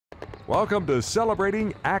Welcome to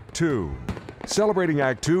Celebrating Act 2. Celebrating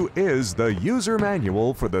Act 2 is the user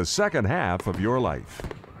manual for the second half of your life.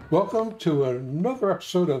 Welcome to another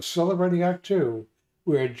episode of Celebrating Act 2,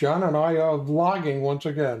 where John and I are vlogging once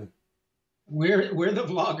again. We're the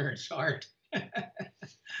vloggers, Art.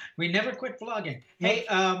 We never quit vlogging. Hey,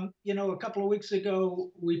 a couple of weeks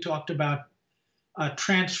ago, we talked about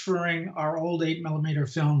transferring our old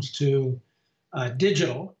 8mm films to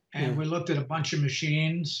digital, and we looked at a bunch of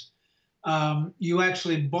machines. You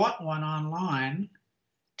actually bought one online.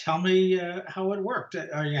 Tell me how it worked.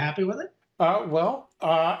 Are you happy with it?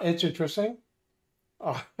 It's interesting.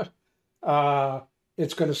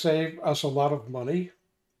 It's going to save us a lot of money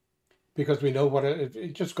because we know what you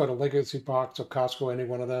just go to Legacy Box or Costco, any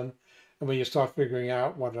one of them, and when you start figuring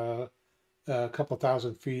out what a couple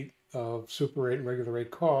thousand feet of Super 8 and regular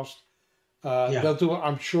 8 cost, they'll do.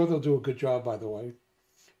 I'm sure they'll do a good job, by the way,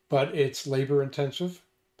 but it's labor intensive.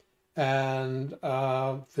 And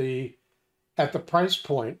at the price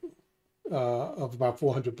point of about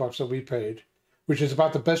 $400 that we paid, which is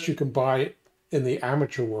about the best you can buy in the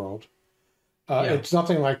amateur world, it's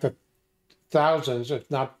nothing like the thousands, if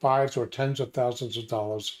not fives or tens of thousands of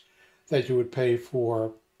dollars that you would pay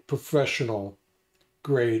for professional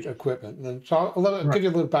grade equipment. And so I'll give you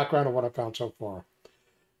a little background on what I found so far.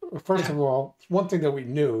 First of all, one thing that we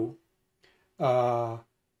knew, but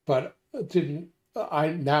didn't. I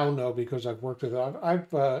now know because I've worked with it.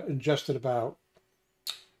 I've ingested about,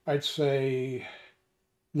 I'd say,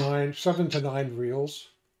 7 to 9 reels,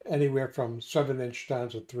 anywhere from 7-inch down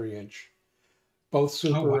to 3-inch, both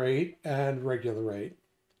Super 8 and regular 8.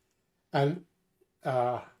 And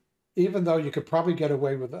even though you could probably get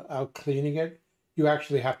away without cleaning it, you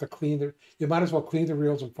actually have to clean you might as well clean the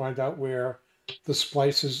reels and find out where the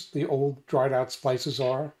splices, the old dried out splices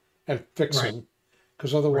are, and fix them.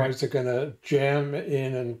 Because otherwise they're going to jam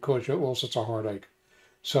in and cause you all sorts of heartache.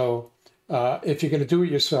 So if you're going to do it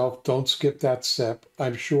yourself, don't skip that step.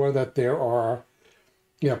 I'm sure that there are,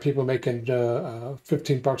 people making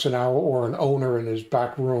 $15 an hour or an owner in his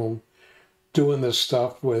back room doing this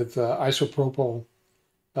stuff with isopropyl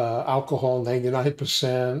alcohol,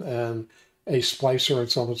 99%, and a splicer and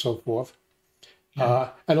so on and so forth.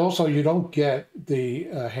 And also you don't get the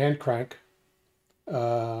hand crank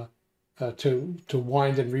to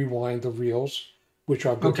wind and rewind the reels, which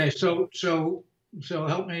are good. Okay, so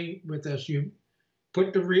help me with this. You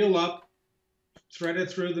put the reel up, thread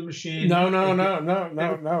it through the machine.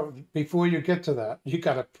 No. Before you get to that, you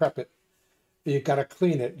got to prep it. You got to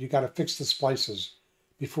clean it. You got to fix the splices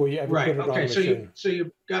before you ever put it on the machine. So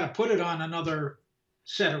you got to put it on another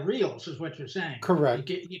set of reels, is what you're saying. Correct.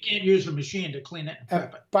 You can't use the machine to clean it and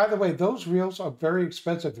prep it. By the way, those reels are very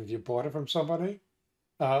expensive if you bought it from somebody.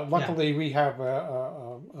 Luckily, we have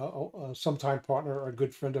a sometime partner, a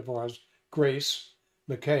good friend of ours, Grace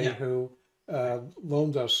McKay, who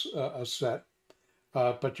loaned us a set.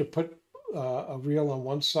 But you put a reel on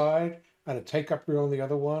one side and a take-up reel on the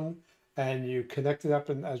other one, and you connect it up,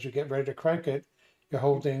 and as you get ready to crank it, you're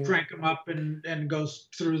holding... Crank them up and goes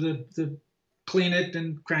through the clean it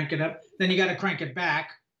and crank it up. Then you got to crank it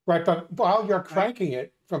back. Right, but while you're cranking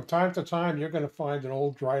it, from time to time, you're going to find an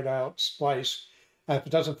old dried-out splice. And if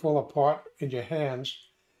it doesn't fall apart in your hands,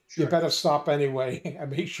 you better stop anyway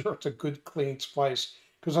and make sure it's a good, clean splice,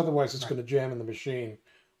 because otherwise it's going to jam in the machine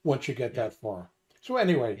once you get that far. So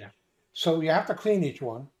anyway, so you have to clean each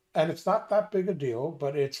one, and it's not that big a deal,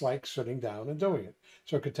 but it's like sitting down and doing it.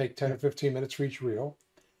 So it could take 10 or 15 minutes for each reel.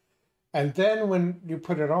 And then when you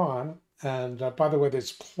put it on, and by the way,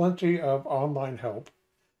 there's plenty of online help,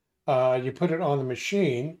 you put it on the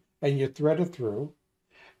machine and you thread it through.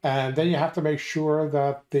 And then you have to make sure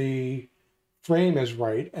that the frame is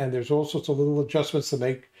right. And there's all sorts of little adjustments to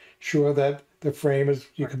make sure that the frame is,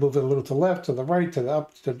 you can move it a little to the left, to the right, to the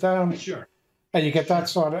up, to the down. Sure. And you get that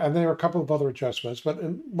started. And there are a couple of other adjustments, but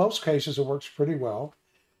in most cases, it works pretty well.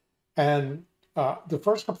 And the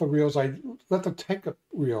first couple of reels, I let the take-up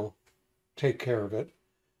reel take care of it.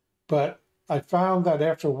 But I found that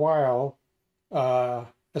after a while,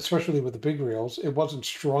 especially with the big reels, it wasn't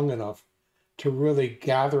strong enough to really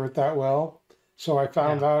gather it that well. So I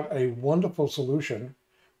found out a wonderful solution,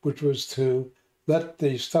 which was to let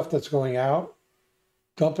the stuff that's going out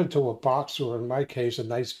dump into a box, or in my case, a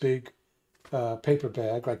nice big paper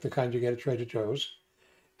bag, like the kind you get at Trader Joe's.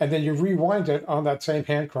 And then you rewind it on that same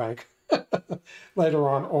hand crank later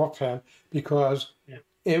on offhand, because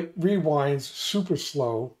it rewinds super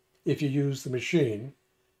slow if you use the machine.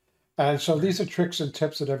 And so these are tricks and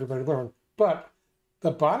tips that everybody learned. But the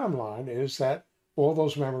bottom line is that all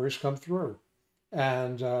those memories come through.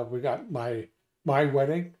 And we got my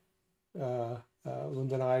wedding.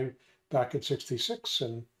 Linda and I back in '66,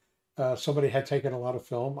 and somebody had taken a lot of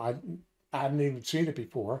film. I hadn't even seen it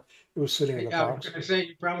before. It was sitting in the Yeah, I was box. going to say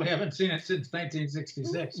you probably haven't seen it since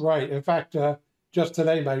 1966. Right. In fact, just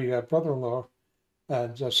today, my brother-in-law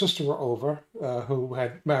and sister were over, who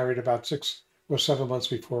had married about 6 or 7 months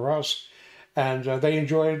before us, and they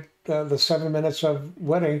enjoyed the 7 minutes of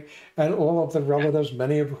wedding, and all of the relatives,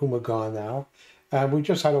 many of whom are gone now, and we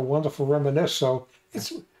just had a wonderful reminisce. So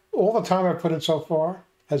it's all the time I put in so far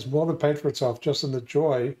has more than paid for itself just in the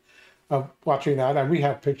joy of watching that. And we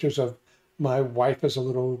have pictures of my wife as a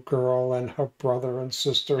little girl and her brother and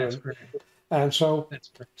sister, That's great. and so That's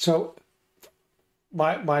great. so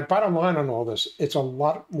my bottom line on all this, it's a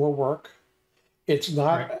lot more work.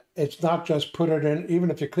 Right. It's not just put it in,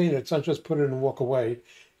 even if you clean it, it's not just put it in and walk away.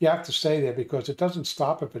 You have to stay there because it doesn't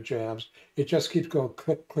stop if it jams. It just keeps going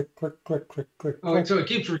click, click, click, click, click, click, Oh, click. so it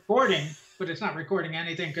keeps recording, but it's not recording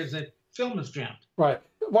anything because the film is jammed. Right.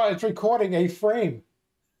 Well, it's recording a frame.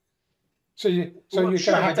 So Well, you're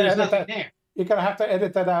sure, gonna have but to there's edit nothing that. there. You're gonna have to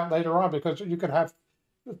edit that out later on because you could have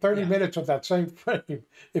 30 Yeah. minutes of that same frame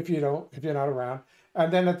if you're not around.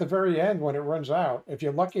 And then at the very end, when it runs out, if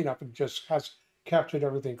you're lucky enough and just has captured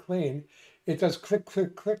everything clean, it does click,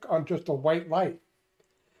 click, click on just a white light.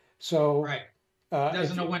 So Right. if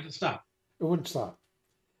Doesn't know when to stop. it wouldn't stop.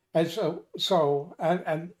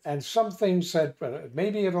 And and some things said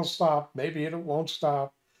maybe it'll stop, maybe it won't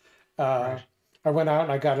stop. Uh, Right. I went out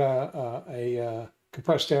and I got a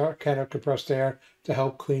compressed air, can of compressed air to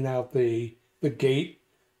help clean out the gate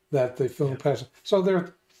that the film Yeah. passes.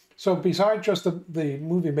 So besides just the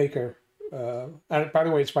movie maker, and by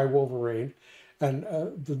the way, it's by Wolverine, and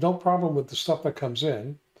the no problem with the stuff that comes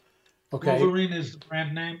in. Okay, Wolverine is the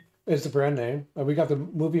brand name. is the brand name. And we got the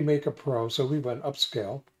Movie Maker Pro, so we went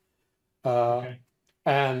upscale. Okay.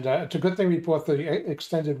 And it's a good thing we bought the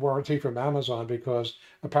extended warranty from Amazon because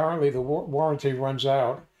apparently the warranty runs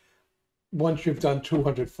out once you've done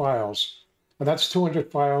 200 files. And that's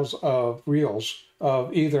 200 files of reels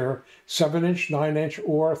of either 7-inch, 9-inch,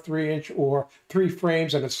 or 3-inch, or 3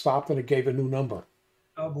 frames, and it stopped and it gave a new number.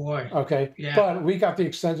 Oh boy. Okay. Yeah. But we got the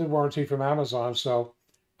extended warranty from Amazon. So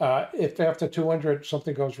if after 200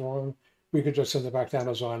 something goes wrong, we could just send it back to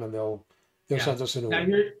Amazon and they'll Yeah. send us a new Now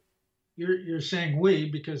one. you're saying we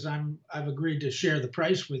because I've agreed to share the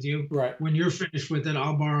price with you. Right. When you're finished with it,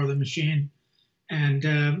 I'll borrow the machine and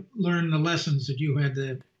learn the lessons that you had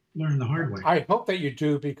to learn the hard way. I hope that you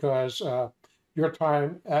do because your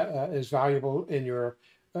time is valuable in your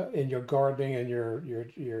gardening and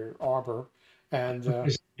your arbor, and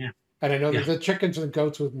Yeah. and I know Yeah. that the chickens and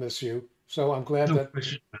goats would miss you. So I'm glad No that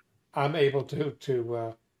question. I'm able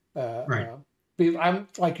to Right. be. I'm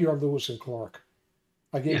like your Lewis and Clark.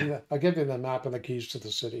 Yeah. I give you the map and the keys to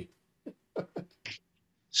the city.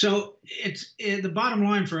 So the bottom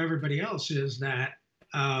line for everybody else is that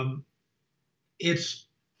it's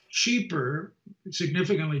cheaper,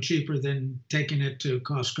 significantly cheaper than taking it to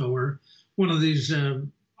Costco or one of these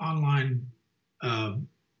online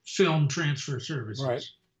film transfer services. Right.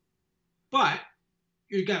 But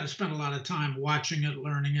you got to spend a lot of time watching it,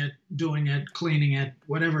 learning it, doing it, cleaning it,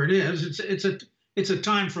 whatever it is. It's a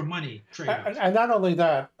time for money trade-off. And not only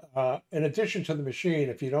that, in addition to the machine,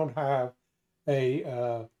 if you don't have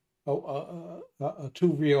a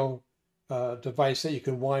two-reel device that you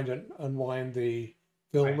can wind and unwind the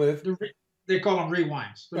film Right. with, They call them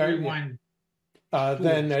rewinds. The Yeah. rewind.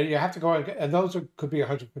 then you have to go and those could be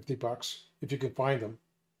 $150 if you can find them.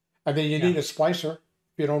 And then you Yeah. need a splicer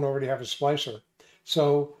if you don't already have a splicer.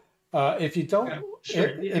 So if you don't, Yeah, sure.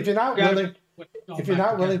 if you're not Guys, willing, going if you're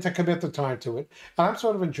back not willing together. to commit the time to it, and I'm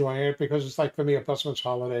sort of enjoying it because it's like for me a busman's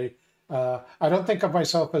holiday. I don't think of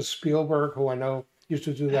myself as Spielberg, who I know used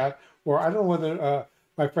to do that, or I don't know whether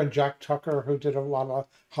my friend Jack Tucker, who did a lot of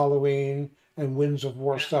Halloween and Winds of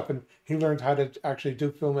War Yeah. stuff, and he learned how to actually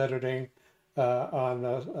do film editing on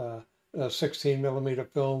a 16 millimeter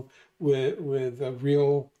film with a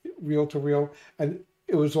reel to reel, and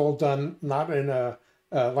it was all done not in a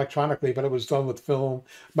electronically, but it was done with film.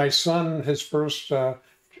 My son, his first job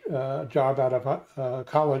out of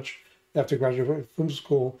college after graduating from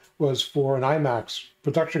school was for an IMAX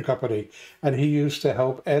production company, and he used to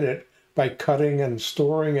help edit by cutting and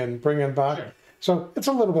storing and bringing back. Sure. So it's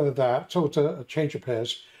a little bit of that. So it's a change of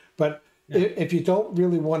pace. But if you don't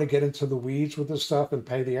really want to get into the weeds with this stuff and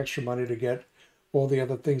pay the extra money to get all the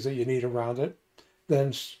other things that you need around it,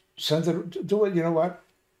 then send it. Do it. You know what?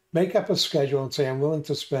 Make up a schedule and say I'm willing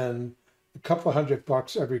to spend a couple of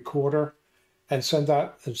 $100 every quarter, and send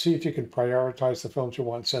out and see if you can prioritize the films you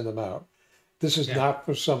want and send them out. This is Yeah. not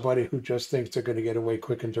for somebody who just thinks they're going to get away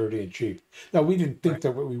quick and dirty and cheap. Now we didn't think Right.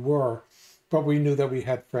 that we were, but we knew that we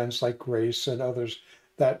had friends like Grace and others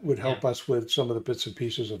that would help Yeah. us with some of the bits and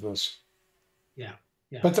pieces of this. Yeah.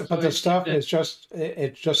 Yeah. But So the stuff it- is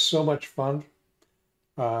it's just so much fun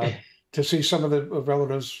to see some of the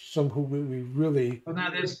relatives, some who we really, well,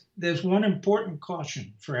 now there's one important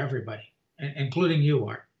caution for everybody, including you,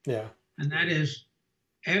 Art, yeah. and that is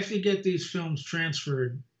after you get these films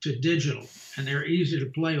transferred to digital and they're easy to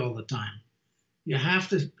play all the time, you have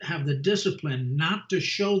to have the discipline not to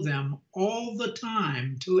show them all the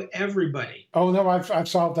time to everybody. Oh no, I've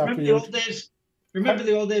solved that for Remember the you. old days? Remember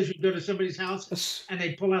the old days you go to somebody's house and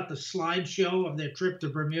they pull out the slideshow of their trip to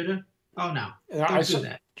Bermuda? Oh no, don't do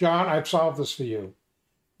that. John, I've solved this for you.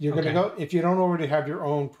 You're Okay. going to go, if you don't already have your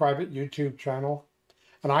own private YouTube channel,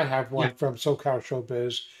 and I have one Yeah. from SoCal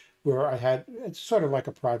Showbiz where I had, it's sort of like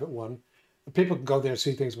a private one. People can go there and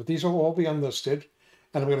see things, but these will all be unlisted.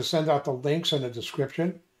 And I'm going to send out the links in the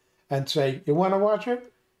description and say, you want to watch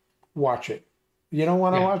it? Watch it. You don't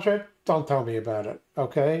want to Yeah. watch it? Don't tell me about it.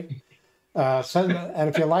 Okay? And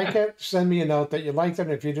if you like it, send me a note that you liked it.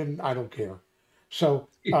 And if you didn't, I don't care. So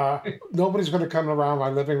nobody's going to come around my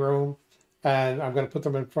living room, and I'm going to put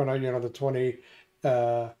them in front of, the 20,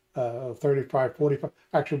 35, 45.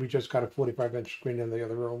 Actually, we just got a 45-inch screen in the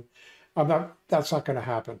other room. That's not going to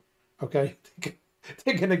happen. Okay?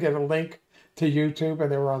 They're going to get a link to YouTube,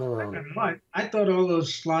 and they're on their own. I thought all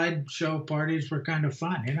those slideshow parties were kind of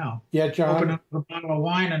fun, Yeah, John. Open up a bottle of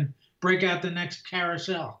wine and break out the next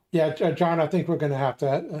carousel. Yeah, John, I think we're going to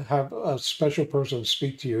have a special person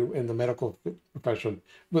speak to you in the medical profession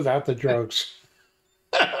without the drugs.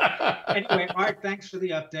 Anyway, Art, thanks for the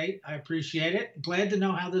update. I appreciate it. Glad to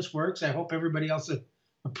know how this works. I hope everybody else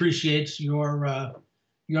appreciates your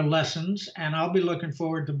lessons, and I'll be looking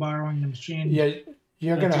forward to borrowing the machine. Yeah,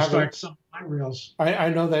 you're going to have start some of my reels. I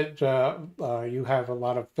know that you have a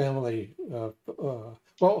lot of family.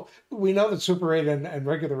 Well, we know that Super 8 and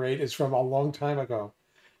Regular 8 is from a long time ago.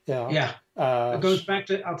 Yeah. It goes back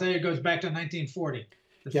to, I'll tell you, it goes back to 1940,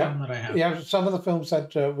 the film that I have. Yeah, some of the films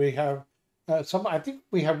that we have, I think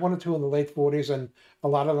we have one or two in the late 40s, and a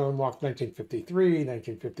lot of them marked 1953,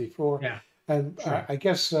 1954. Yeah. And Sure. I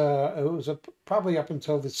guess it was probably up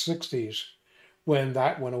until the 60s when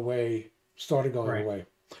that went away, started going away.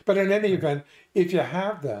 But in any event, if you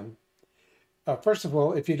have them, first of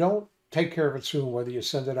all, if you don't take care of it soon, whether you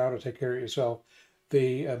send it out or take care of it yourself,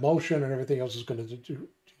 the emotion and everything else is going to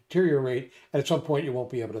deteriorate, and at some point you won't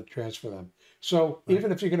be able to transfer them. So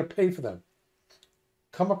even if you're going to pay for them,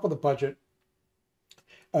 come up with a budget.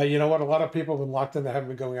 You know what? A lot of people have been locked in. They haven't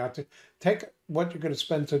been going out to take what you're going to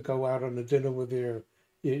spend to go out on a dinner with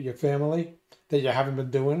your family that you haven't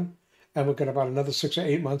been doing, and we've got about another 6 or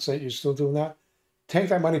 8 months that you're still doing that. Take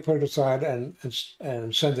that money, put it aside, and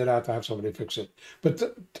send it out to have somebody fix it.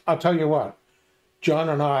 But I'll tell you what, John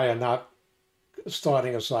and I are not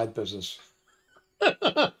starting a side business.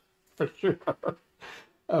 For sure.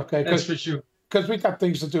 Okay. That's for sure. Because we got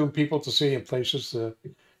things to do, people to see, and places to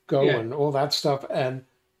go, and all that stuff. And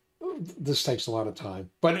this takes a lot of time.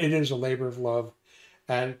 But it is a labor of love.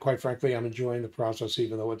 And quite frankly, I'm enjoying the process,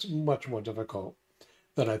 even though it's much more difficult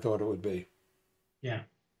than I thought it would be. Yeah.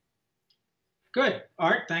 Good.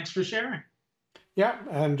 Art, thanks for sharing. Yeah,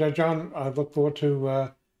 and John, I look forward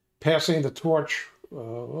to passing the torch,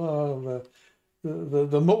 the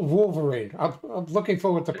Wolverine. I'm looking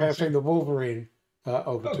forward to passing the Wolverine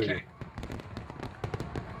over to you.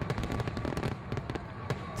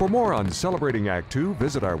 For more on Celebrating Act Two,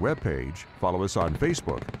 visit our webpage, follow us on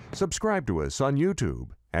Facebook, subscribe to us on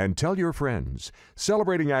YouTube, and tell your friends.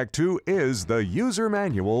 Celebrating Act Two is the user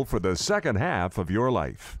manual for the second half of your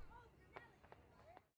life.